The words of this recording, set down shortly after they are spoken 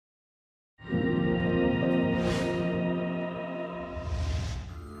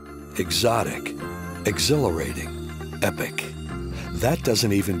exotic, exhilarating, epic. That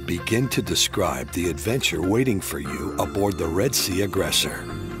doesn't even begin to describe the adventure waiting for you aboard the Red Sea Aggressor.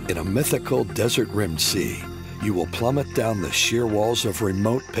 In a mythical desert-rimmed sea, you will plummet down the sheer walls of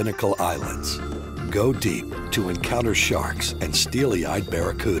remote pinnacle islands. Go deep to encounter sharks and steely-eyed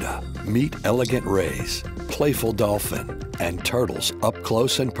barracuda. Meet elegant rays, playful dolphin, and turtles up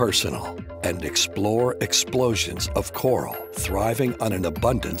close and personal. And explore explosions of coral thriving on an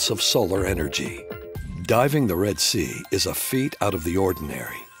abundance of solar energy. Diving the Red Sea is a feat out of the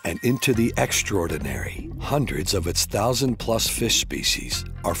ordinary and into the extraordinary. Hundreds of its 1,000+ fish species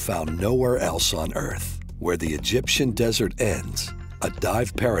are found nowhere else on Earth. Where the Egyptian desert ends, a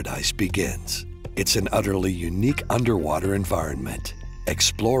dive paradise begins. It's an utterly unique underwater environment.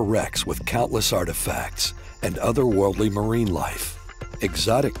 Explore wrecks with countless artifacts and otherworldly marine life.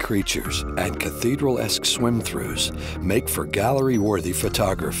 Exotic creatures and cathedral-esque swim-throughs make for gallery-worthy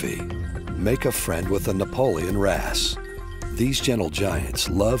photography. Make a friend with a Napoleon wrasse. These gentle giants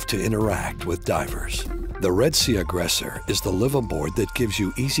love to interact with divers. The Red Sea Aggressor is the live-aboard that gives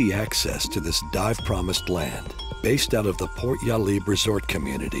you easy access to this dive-promised land. Based out of the Port Yalib resort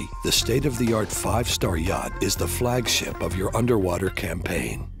community, the state-of-the-art 5-star yacht is the flagship of your underwater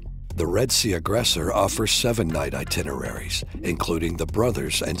campaign. The Red Sea Aggressor offers 7-night itineraries, including the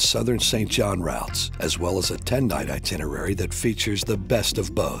Brothers and Southern St. John routes, as well as a 10-night itinerary that features the best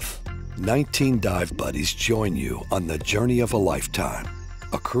of both. 19 dive buddies join you on the journey of a lifetime.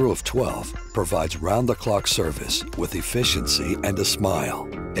 A crew of 12 provides round-the-clock service with efficiency and a smile.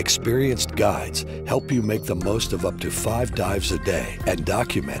 Experienced guides help you make the most of up to 5 dives a day and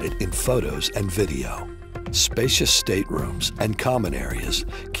document it in photos and video. Spacious staterooms and common areas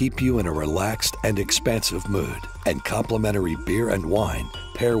keep you in a relaxed and expansive mood, and complimentary beer and wine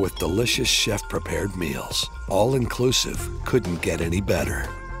pair with delicious chef-prepared meals. All-inclusive couldn't get any better.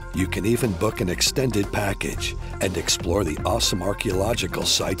 You can even book an extended package and explore the awesome archaeological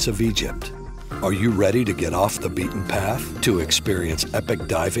sites of Egypt. Are you ready to get off the beaten path to experience epic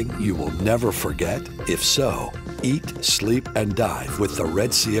diving you will never forget? If so, eat, sleep, and dive with the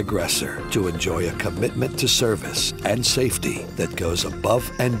Red Sea Aggressor to enjoy a commitment to service and safety that goes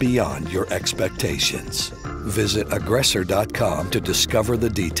above and beyond your expectations. Visit Aggressor.com to discover the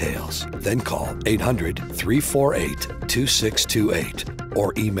details. Then call 800-348-2628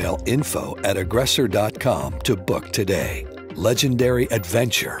 or email info@aggressor.com to book today. Legendary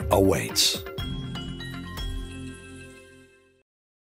adventure awaits.